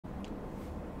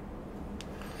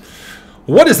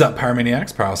What is up,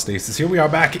 Pyromaniacs? Pyrostasis here. We are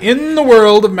back in the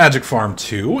world of Magic Farm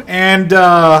 2, and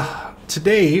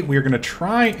today we are going to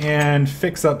try and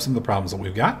fix up some of the problems that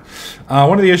we've got.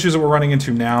 One of the issues that we're running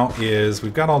into now is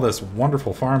we've got all this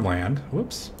wonderful farmland.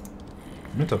 Whoops.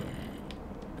 I meant to...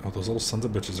 Oh, those little sons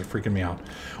of bitches are freaking me out.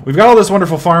 We've got all this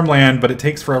wonderful farmland, but it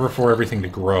takes forever for everything to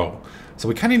grow. So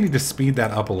we kind of need to speed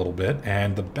that up a little bit,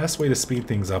 and the best way to speed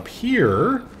things up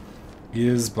here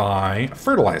is by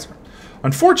fertilizer.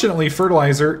 Unfortunately,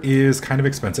 fertilizer is kind of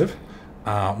expensive.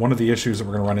 One of the issues that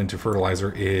we're going to run into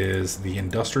fertilizer is the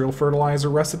industrial fertilizer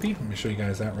recipe. Let me show you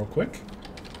guys that real quick.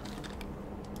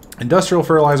 Industrial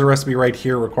fertilizer recipe right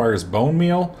here requires bone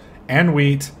meal and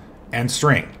wheat and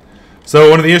string. So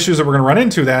one of the issues that we're going to run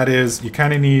into that is you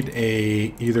kind of need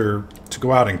either to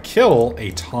go out and kill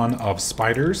a ton of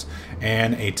spiders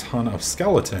and a ton of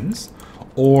skeletons,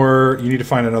 or you need to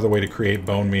find another way to create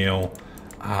bone meal.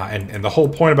 And the whole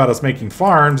point about us making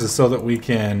farms is so that we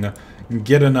can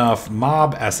get enough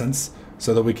mob essence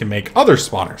so that we can make other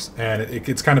spawners. And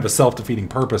it's kind of a self-defeating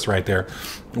purpose right there.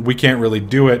 We can't really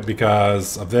do it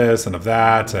because of this and of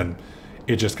that, and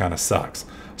it just kind of sucks.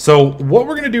 So what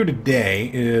we're going to do today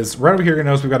is, right over here, you're going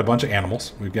to notice we've got a bunch of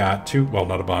animals. We've got two, well,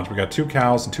 not a bunch, we've got 2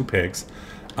 cows and 2 pigs.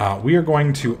 We are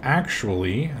going to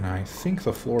actually, and I think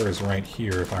the floor is right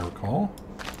here if I recall.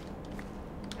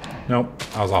 Nope,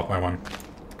 I was off by one.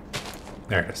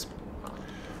 There it is.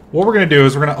 What we're going to do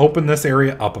is we're going to open this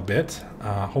area up a bit.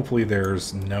 Hopefully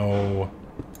there's no...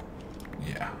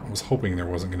 Yeah, I was hoping there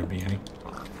wasn't going to be any.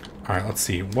 Alright, let's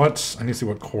see. I need to see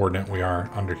what coordinate we are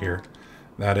under here.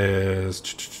 That is...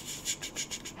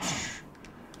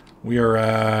 We are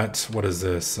at... What is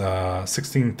this?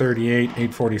 1638,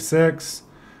 846.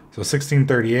 So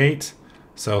 1638.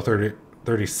 So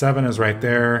 37 is right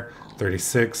there.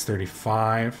 36,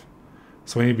 35.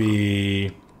 So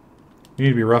we need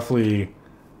to be roughly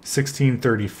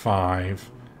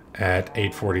 1635 at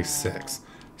 846.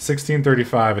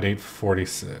 1635 at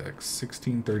 846.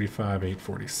 1635,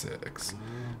 846.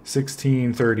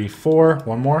 1634.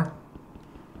 One more.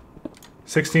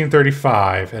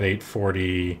 1635 at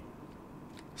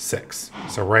 846.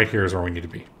 So right here is where we need to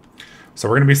be. So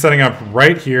we're going to be setting up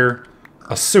right here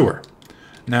a sewer.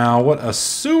 Now what a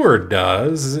sewer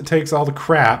does is it takes all the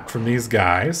crap from these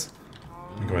guys.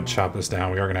 Let me go ahead and chop this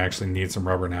down. We are going to actually need some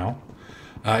rubber now.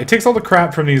 It takes all the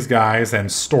crap from these guys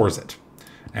and stores it.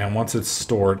 And once it's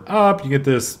stored up, you get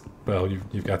this, well,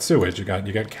 you've got sewage, you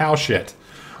got cow shit.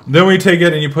 Then we take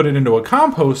it and you put it into a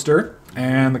composter,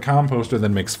 and the composter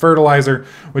then makes fertilizer,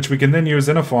 which we can then use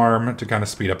in a farm to kind of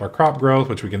speed up our crop growth,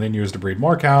 which we can then use to breed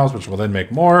more cows, which will then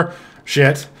make more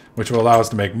shit, which will allow us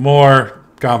to make more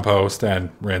compost and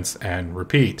rinse and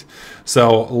repeat.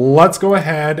 So let's go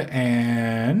ahead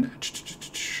and...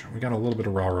 We got a little bit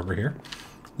of raw rubber here.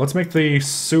 Let's make the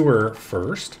sewer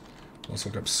first. Let's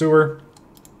look up sewer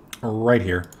right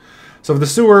here. So for the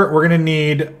sewer, we're going to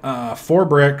need 4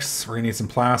 bricks. We're going to need some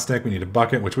plastic. We need a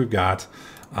bucket, which we've got.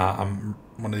 One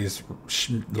of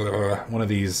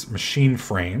these machine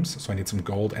frames. So I need some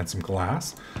gold and some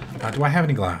glass. Do I have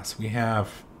any glass? We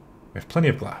have plenty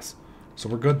of glass. So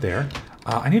we're good there.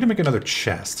 I need to make another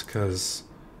chest because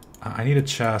I need a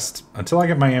chest until I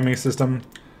get my ME system.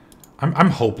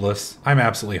 I'm hopeless. I'm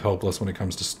absolutely hopeless when it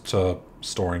comes to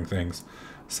storing things.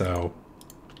 So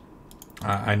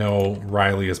I know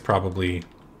Riley is probably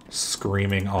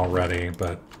screaming already,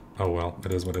 but oh well,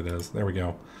 it is what it is. There we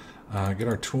go. Get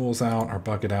our tools out, our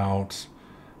bucket out,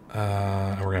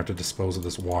 and we're gonna have to dispose of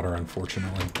this water,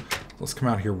 unfortunately. Let's come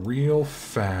out here real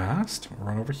fast.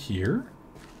 Run over here.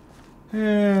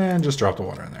 And just drop the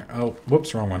water in there. Oh,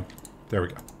 whoops, wrong one. There we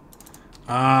go.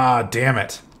 Ah, damn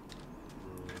it.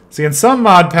 See, in some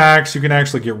mod packs, you can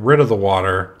actually get rid of the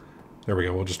water. There we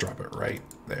go. We'll just drop it right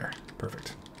there.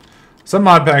 Perfect. Some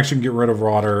mod packs, you can get rid of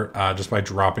water just by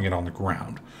dropping it on the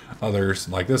ground. Others,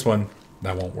 like this one,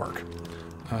 that won't work.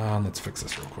 Let's fix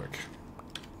this real quick.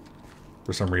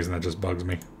 For some reason, that just bugs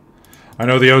me. I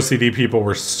know the OCD people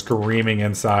were screaming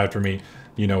inside for me.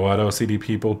 You know what, OCD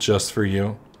people? Just for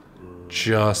you.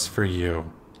 Just for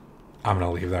you. I'm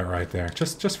gonna leave that right there.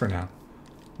 Just for now.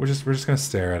 We're just gonna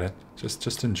stare at it.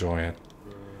 Just enjoy it.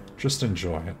 Just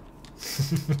enjoy it.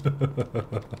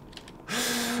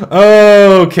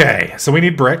 Okay, so we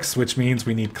need bricks, which means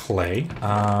we need clay.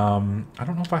 I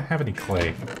don't know if I have any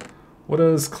clay. What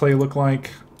does clay look like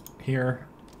here?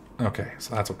 Okay,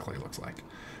 so that's what clay looks like.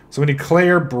 So we need clay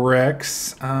or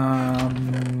bricks.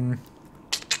 Not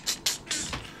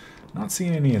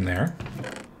seeing any in there.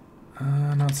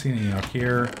 Not seeing any out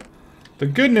here. The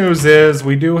good news is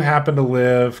we do happen to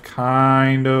live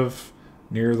kind of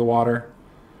near the water.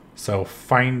 So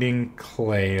finding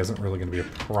clay isn't really going to be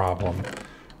a problem.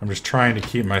 I'm just trying to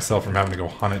keep myself from having to go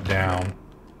hunt it down.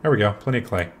 There we go. Plenty of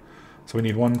clay. So we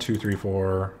need 1, 2, 3,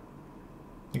 4.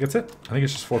 I think that's it. I think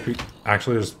it's just 4 feet.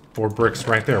 Actually, there's 4 bricks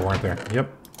right there, weren't there?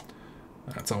 Yep.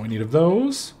 That's all we need of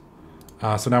those.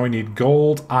 So now we need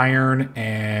gold, iron,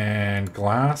 and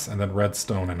glass, and then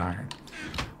redstone and iron.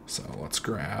 So let's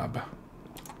grab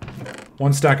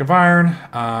 1 stack of iron.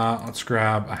 Let's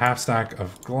grab a half stack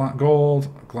of gold,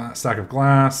 stack of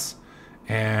glass,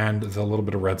 and the little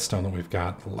bit of redstone that we've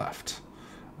got left.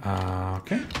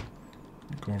 Okay.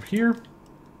 Go over here.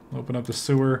 Open up the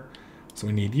sewer. So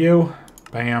we need you.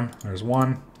 Bam. There's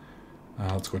 1.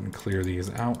 Let's go ahead and clear these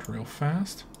out real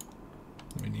fast.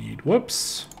 We need,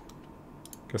 whoops.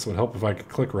 Guess it would help if I could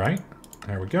click right.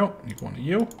 There we go. Need 1 of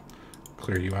you.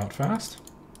 Clear you out fast.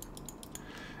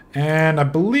 And I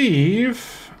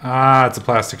believe... it's a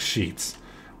plastic sheets.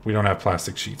 We don't have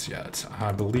plastic sheets yet.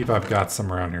 I believe I've got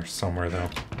some around here somewhere, though.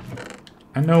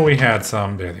 I know we had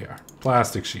some. There they are.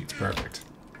 Plastic sheets. Perfect.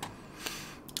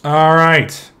 All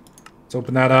right. Let's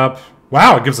open that up.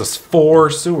 Wow, it gives us 4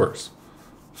 sewers.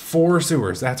 4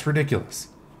 sewers. That's ridiculous.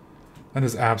 That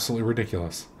is absolutely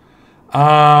ridiculous.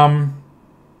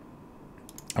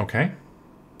 Okay.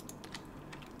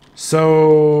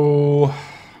 So...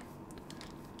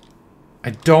 I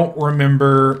don't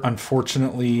remember,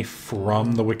 unfortunately,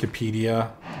 from the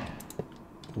Wikipedia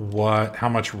how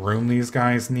much room these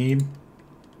guys need.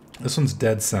 This one's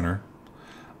dead center.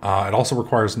 It also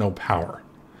requires no power.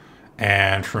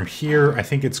 And from here, I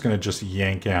think it's going to just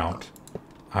yank out,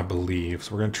 I believe.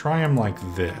 So we're going to try them like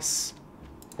this.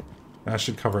 That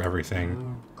should cover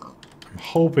everything. I'm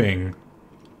hoping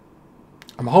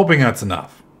that's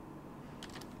enough.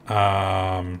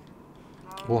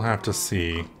 We'll have to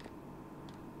see.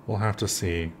 We'll have to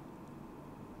see.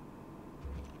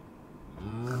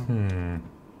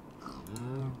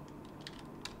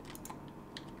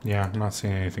 Yeah, I'm not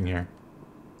seeing anything here.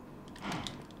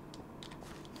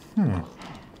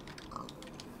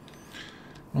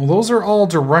 Well, those are all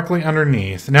directly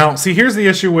underneath. Now, see, here's the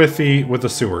issue with the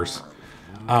sewers.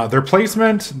 Their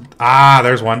placement...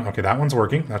 there's one. Okay, that one's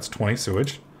working. That's 20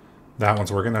 sewage. That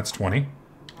one's working. That's 20.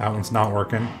 That one's not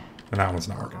working. And that one's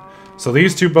not working. So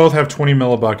these two both have 20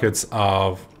 millibuckets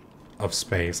of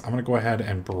space. I'm going to go ahead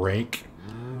and break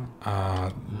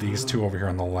these two over here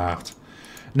on the left.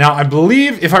 Now, I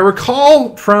believe, if I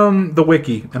recall from the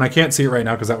wiki, and I can't see it right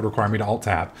now because that would require me to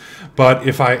alt-tab, but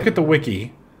if I look at the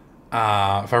wiki, if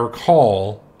I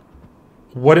recall,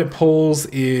 what it pulls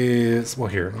is... Well,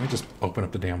 here, let me just open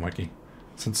up the damn wiki.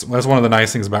 Since that's one of the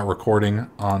nice things about recording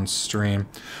on stream.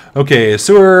 Okay, a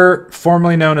sewer,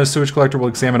 formerly known as sewage collector, will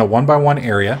examine a 1x1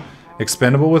 area,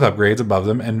 expendable with upgrades above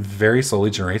them, and very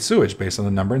slowly generate sewage based on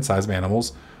the number and size of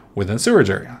animals within the sewerage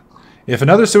area. If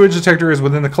another sewage detector is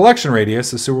within the collection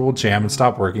radius, the sewer will jam and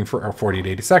stop working for 40 to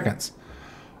 80 seconds.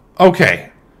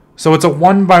 Okay, so it's a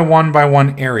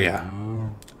 1x1x1 area.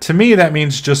 To me, that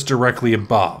means just directly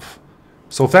above.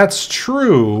 So if that's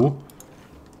true,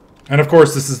 and of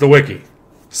course this is the wiki,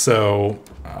 so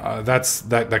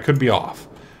that could be off.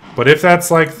 But if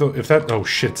that's like oh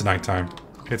shit, it's nighttime.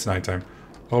 It's nighttime.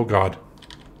 Oh god.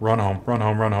 Run home, run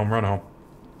home, run home, run home.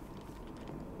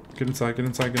 Get inside, get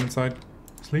inside, get inside.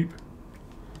 Sleep.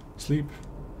 Sleep.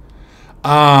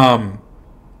 The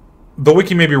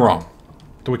wiki may be wrong.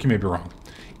 The wiki may be wrong.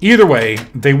 Either way,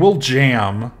 they will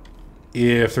jam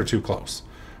if they're too close.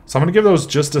 So I'm going to give those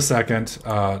just a second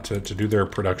to do their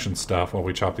production stuff while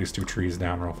we chop these 2 trees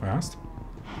down real fast.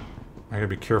 I gotta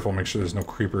be careful, make sure there's no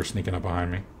creeper sneaking up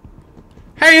behind me.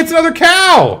 Hey, it's another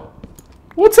cow!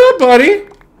 What's up, buddy?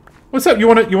 What's up? You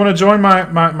wanna join my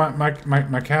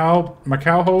cow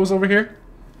hose over here?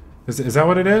 Is that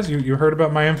what it is? You heard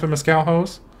about my infamous cow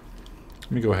hose?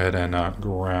 Let me go ahead and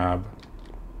grab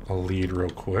a lead real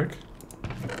quick.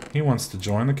 He wants to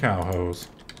join the cow hose.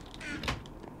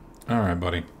 Alright,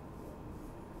 buddy.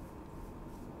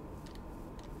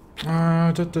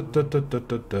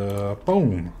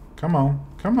 Boom. Come on.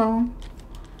 Come on.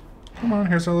 Come on.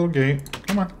 Here's our little gate.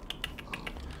 Come on.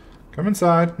 Come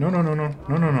inside. No, no, no, no.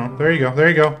 No, no, no. There you go. There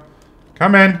you go.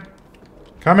 Come in.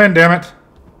 Come in, damn it.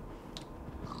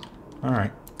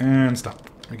 Alright. And stop.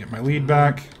 Let me get my lead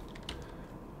back.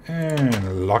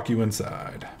 And lock you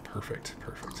inside. Perfect.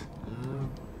 Perfect.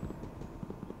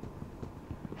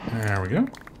 There we go.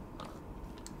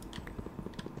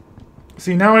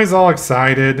 See, now he's all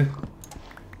excited.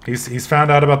 He's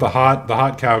found out about the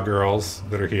hot cowgirls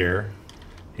that are here.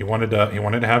 He wanted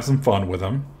to have some fun with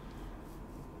them.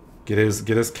 Get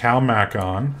his cow mac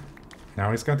on. Now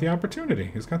he's got the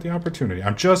opportunity. He's got the opportunity.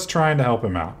 I'm just trying to help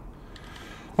him out.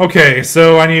 Okay,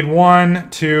 so I need 1,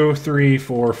 2, 3,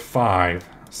 4, 5.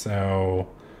 So,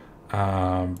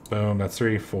 boom, that's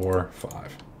 3, 4,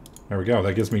 5. There we go.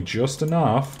 That gives me just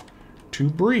enough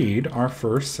to breed our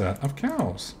first set of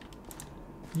cows.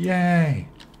 Yay.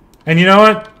 And you know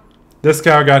what? This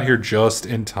cow got here just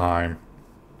in time.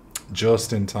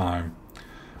 Just in time.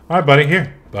 All right, buddy,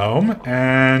 here. Boom.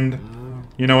 And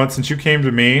you know what? Since you came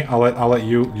to me, I'll let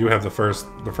you have the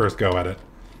first go at it.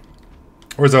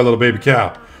 Where's our little baby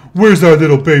cow? Where's our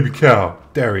little baby cow?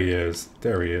 There he is.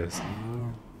 There he is.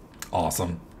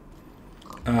 Awesome.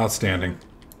 Outstanding.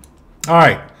 All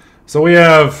right. So we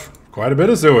have quite a bit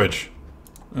of sewage.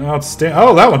 Outstanding.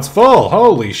 Oh, that one's full.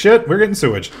 Holy shit. We're getting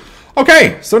sewage.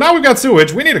 Okay. So now we've got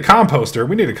sewage. We need a composter.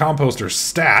 We need a composter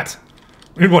stat.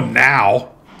 We need one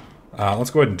now.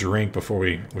 Let's go ahead and drink before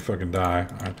we fucking die.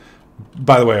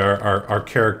 By the way, our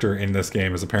character in this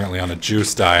game is apparently on a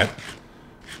juice diet.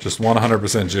 Just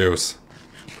 100% juice.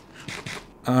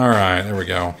 Alright, there we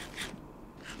go.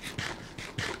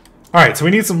 Alright, so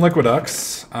we need some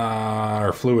liquiducts,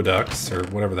 or fluiducts,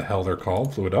 or whatever the hell they're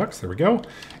called. Fluiducts, there we go.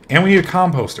 And we need a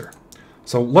composter.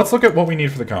 So let's look at what we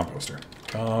need for the composter.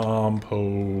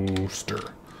 Composter.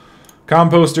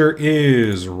 Composter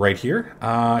is right here.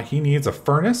 He needs a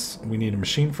furnace. We need a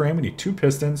machine frame. We need 2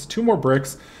 pistons, 2 more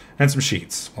bricks, and some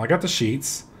sheets. Well, I got the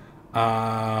sheets.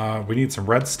 We need some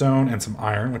redstone and some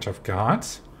iron, which I've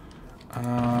got.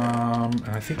 And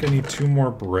I think I need 2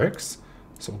 more bricks.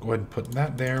 So we'll go ahead and put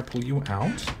that there, pull you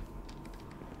out.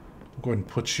 We'll go ahead and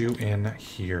put you in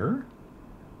here.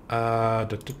 And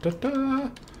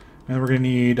then we're going to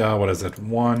need, what is it?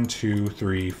 1, 2,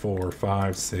 3, 4,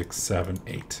 5, 6, 7,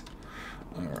 8.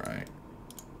 Alright.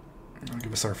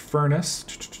 Give us our furnace.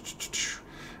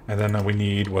 And then we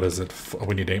need, what is it?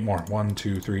 We need 8 more. 1,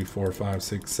 2, 3, 4, 5,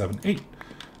 6, 7, 8.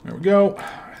 There we go.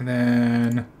 And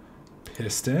then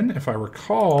piston, if I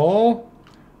recall.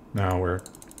 Now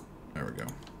there we go.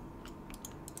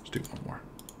 Let's do 1 more.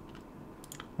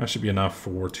 That should be enough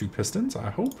for 2 pistons, I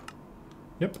hope.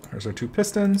 Yep, there's our 2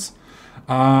 pistons.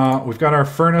 We've got our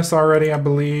furnace already, I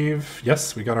believe.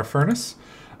 Yes, we got our furnace.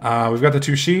 We've got the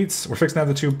 2 sheets. We're fixing to have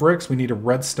the 2 bricks. We need a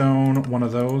redstone, one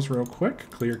of those real quick.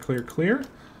 Clear, clear, clear.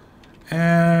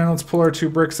 And let's pull our 2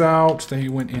 bricks out. They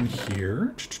went in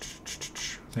here.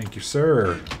 Thank you,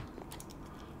 sir.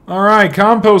 All right,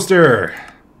 composter.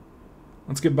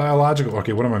 Let's get biological.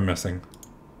 Okay, what am I missing?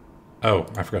 Oh,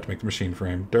 I forgot to make the machine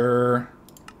frame. There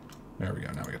we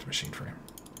go. Now we got the machine frame.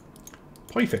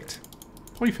 Perfect.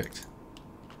 Perfect.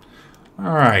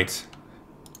 All right.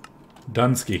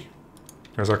 Dunsky.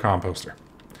 There's our composter.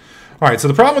 All right, so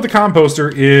the problem with the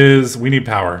composter is we need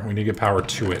power. We need to get power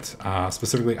to it.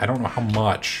 Specifically, I don't know how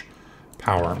much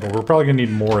power, but we're probably going to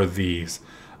need more of these.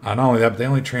 Not only that, but they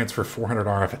only transfer 400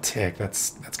 RF a tick.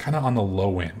 That's kind of on the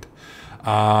low end.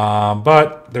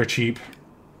 But they're cheap.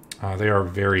 They are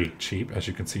very cheap, as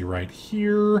you can see right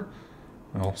here.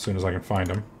 Well, as soon as I can find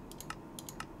them.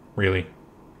 Really?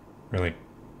 Really?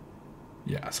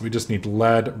 Yeah, so we just need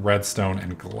lead, redstone,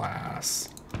 and glass.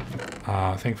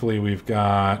 Thankfully, we've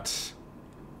got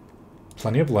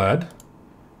plenty of lead.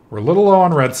 We're a little low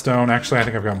on redstone. Actually, I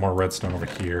think I've got more redstone over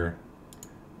here.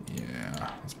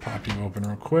 Yeah, let's pop you open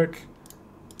real quick.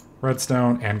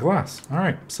 Redstone and glass. All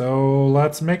right, so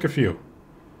let's make a few.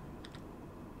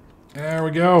 There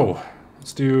we go.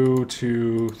 Let's do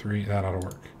 2, 3. That ought to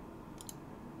work.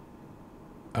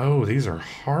 Oh, these are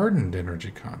hardened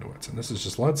energy conduits, and this is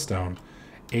just leadstone.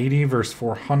 80 versus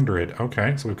 400.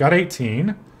 Okay, so we've got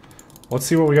 18. Let's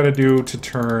see what we got to do to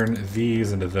turn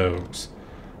these into those.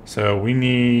 So we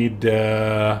need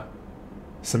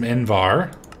some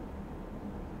Invar.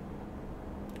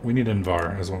 We need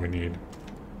Invar is what we need.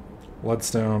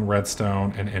 Leadstone,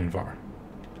 redstone, and Invar.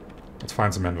 Let's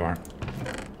find some Invar.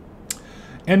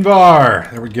 Invar!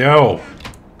 There we go.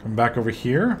 Come back over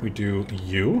here. We do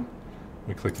U.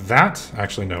 We click that.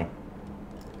 Actually, no.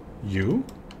 U.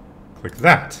 Click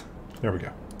that. There we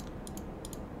go.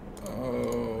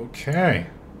 Okay.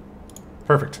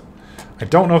 Perfect. I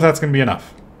don't know if that's going to be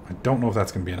enough. I don't know if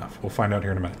that's going to be enough. We'll find out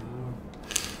here in a minute.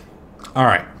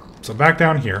 Alright. So back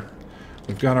down here.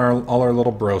 We've got all our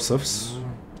little brosifs.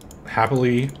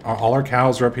 Happily, all our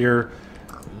cows are up here.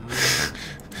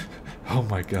 Oh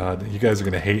my god. You guys are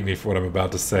going to hate me for what I'm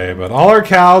about to say, but all our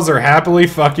cows are happily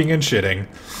fucking and shitting.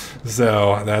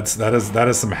 So that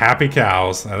is some happy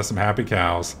cows. That is some happy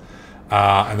cows.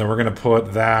 And then we're going to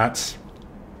put that...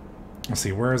 Let's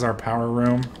see, where is our power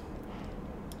room?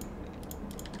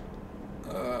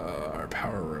 Our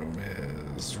power room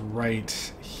is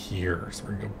right here. So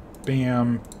we're going to go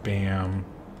bam, bam,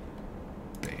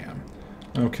 bam.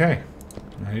 Okay.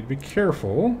 I need to be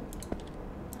careful.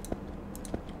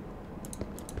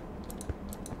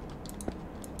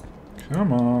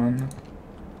 Come on.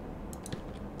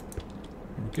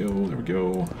 There we go, there we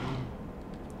go.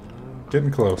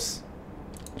 Getting close.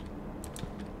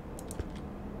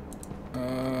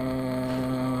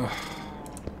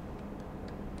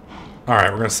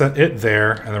 Alright, we're going to set it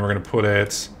there, and then we're going to put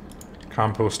it,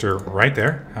 composter right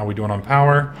there. How are we doing on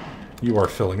power? You are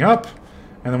filling up.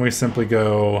 And then we simply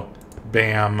go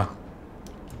bam,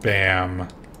 bam,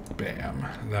 bam.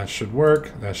 That should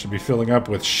work. That should be filling up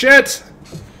with shit.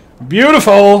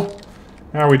 Beautiful.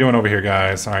 How are we doing over here,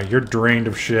 guys? Alright, you're drained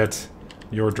of shit.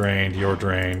 You're drained, you're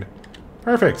drained.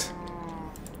 Perfect.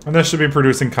 And this should be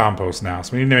producing compost now.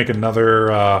 So we need to make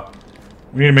another...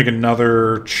 we need to make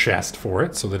another chest for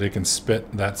it so that it can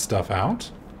spit that stuff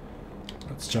out.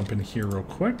 Let's jump in here real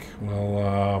quick.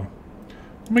 We'll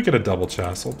make it a double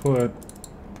chest. We'll put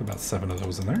about 7 of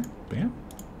those in there. Bam.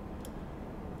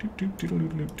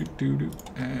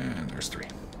 And there's 3.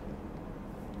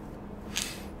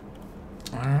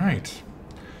 Alright.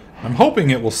 I'm hoping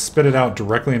it will spit it out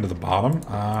directly into the bottom.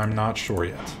 I'm not sure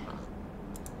yet.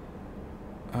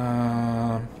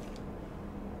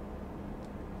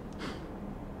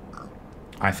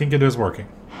 I think it is working.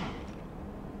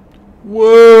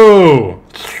 Whoa!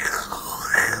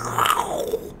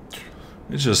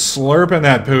 It's just slurping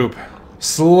that poop.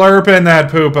 Slurping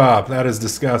that poop up. That is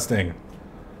disgusting.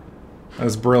 That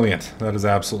is brilliant. That is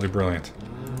absolutely brilliant.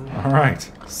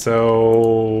 Alright.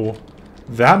 So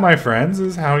that, my friends,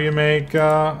 is how you make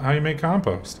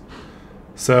compost.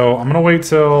 So I'm gonna wait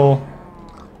till...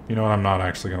 You know what, I'm not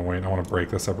actually gonna wait. I want to break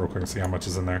this up real quick and see how much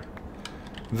is in there.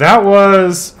 That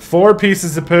was 4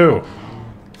 pieces of poo.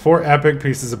 4 epic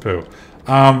pieces of poo.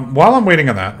 While I'm waiting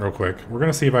on that real quick, we're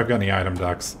going to see if I've got any item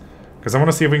ducts. Because I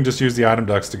want to see if we can just use the item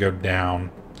ducts to go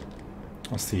down.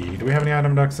 Let's see. Do we have any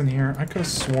item ducts in here? I could have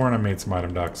sworn I made some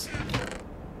item ducts.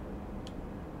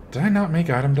 Did I not make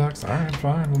item ducts? Alright,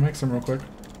 fine. We'll make some real quick.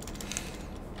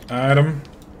 Item.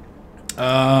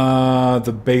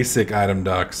 The basic item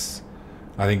ducts.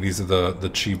 I think these are the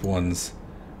cheap ones.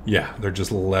 Yeah, they're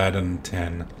just lead and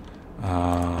tin.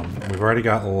 We've already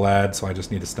got lead, so I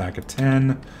just need a stack of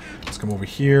tin. Let's come over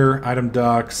here. Item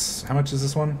ducts. How much is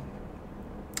this one?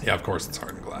 Yeah, of course it's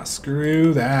hardened glass.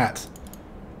 Screw that.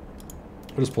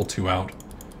 We'll just pull 2 out.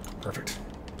 Perfect.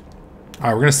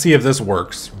 Alright, we're going to see if this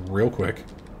works real quick.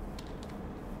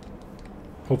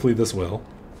 Hopefully this will.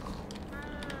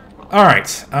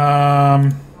 Alright.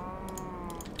 We're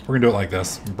going to do it like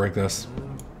this. Break this.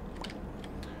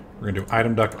 We're going to do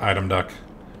item duct, and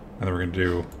then we're going to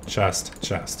do chest,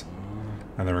 chest.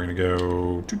 And then we're going to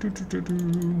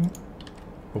go...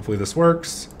 Hopefully this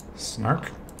works.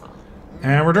 Snark.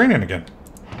 And we're draining again.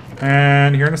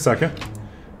 And here in a second,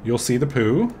 you'll see the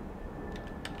poo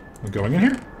going in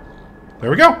here.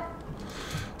 There we go.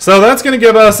 So that's going to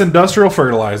give us industrial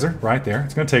fertilizer right there.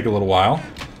 It's going to take a little while.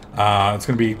 It's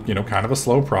going to be, you know, kind of a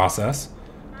slow process.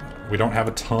 We don't have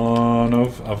a ton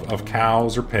of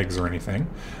cows or pigs or anything.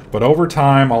 But over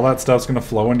time, all that stuff's going to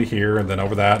flow into here, and then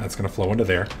over that, it's going to flow into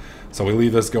there. So we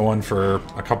leave this going for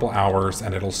a couple hours,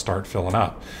 and it'll start filling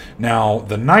up. Now,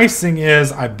 the nice thing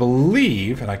is, I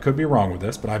believe, and I could be wrong with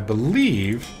this, but I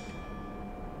believe...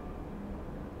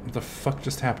 What the fuck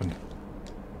just happened?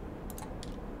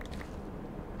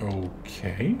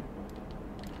 Okay.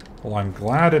 Well, I'm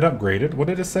glad it upgraded. What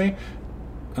did it say?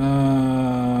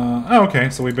 Oh, okay,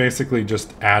 so we basically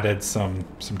just added some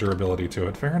durability to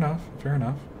it. Fair enough, fair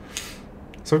enough.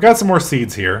 So we've got some more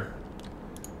seeds here,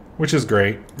 which is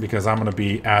great, because I'm going to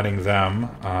be adding them.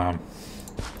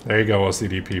 There you go,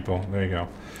 OCD people. There you go.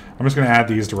 I'm just going to add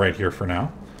these to right here for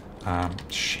now.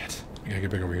 Shit. I gotta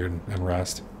get back over here and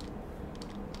rest.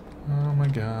 Oh my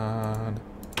god.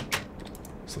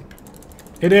 Sleep.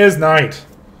 It is night.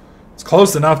 It's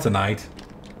close enough tonight.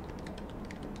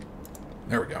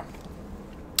 There we go.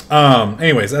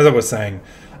 Anyways, as I was saying,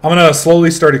 I'm going to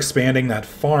slowly start expanding that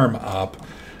farm up.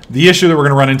 The issue that we're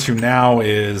going to run into now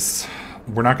is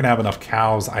we're not going to have enough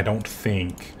cows, I don't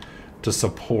think, to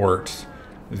support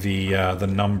the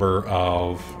number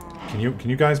of... Can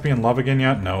you guys be in love again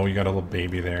yet? No, you got a little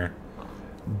baby there.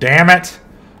 Damn it!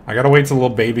 I got to wait till the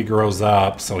little baby grows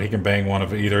up so he can bang one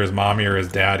of either his mommy or his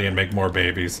daddy and make more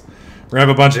babies. We're going to have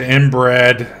a bunch of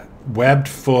inbred, webbed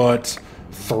foot...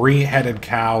 3-headed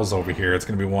cows over here. It's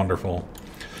going to be wonderful.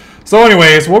 So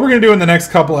anyways, what we're going to do in the next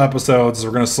couple episodes is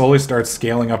we're going to slowly start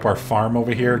scaling up our farm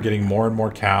over here, getting more and more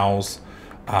cows,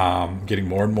 getting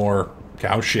more and more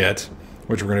cow shit,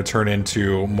 which we're going to turn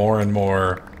into more and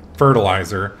more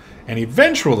fertilizer. And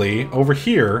eventually, over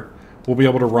here, we'll be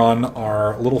able to run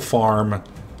our little farm,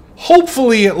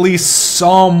 hopefully at least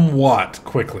somewhat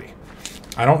quickly.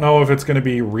 I don't know if it's going to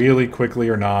be really quickly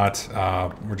or not.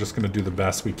 We're just going to do the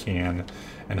best we can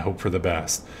and hope for the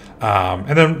best.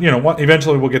 And then, you know what?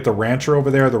 Eventually we'll get the rancher over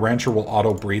there. The rancher will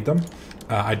auto-breed them.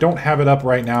 I don't have it up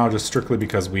right now just strictly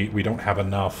because we don't have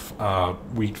enough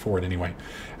wheat for it anyway.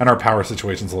 And our power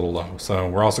situation's a little low. So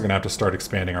we're also going to have to start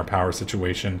expanding our power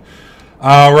situation.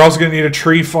 We're also going to need a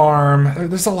tree farm.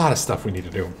 There's a lot of stuff we need to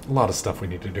do. A lot of stuff we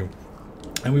need to do.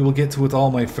 And we will get to it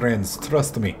all, my friends.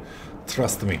 Trust me.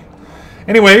 Trust me.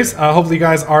 Anyways, hopefully you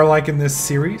guys are liking this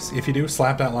series. If you do,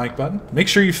 slap that like button. Make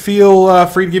sure you feel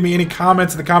free to give me any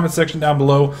comments in the comment section down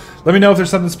below. Let me know if there's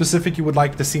something specific you would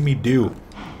like to see me do.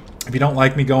 If you don't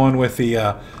like me going with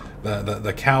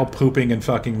the cow pooping and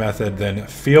fucking method, then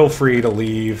feel free to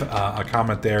leave a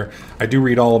comment there. I do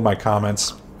read all of my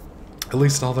comments, at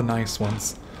least all the nice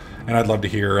ones. And I'd love to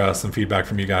hear some feedback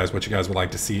from you guys, what you guys would like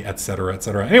to see, etc.,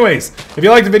 etc. Anyways, if you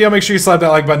liked the video, make sure you slap that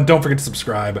like button. Don't forget to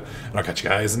subscribe. And I'll catch you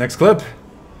guys in the next clip.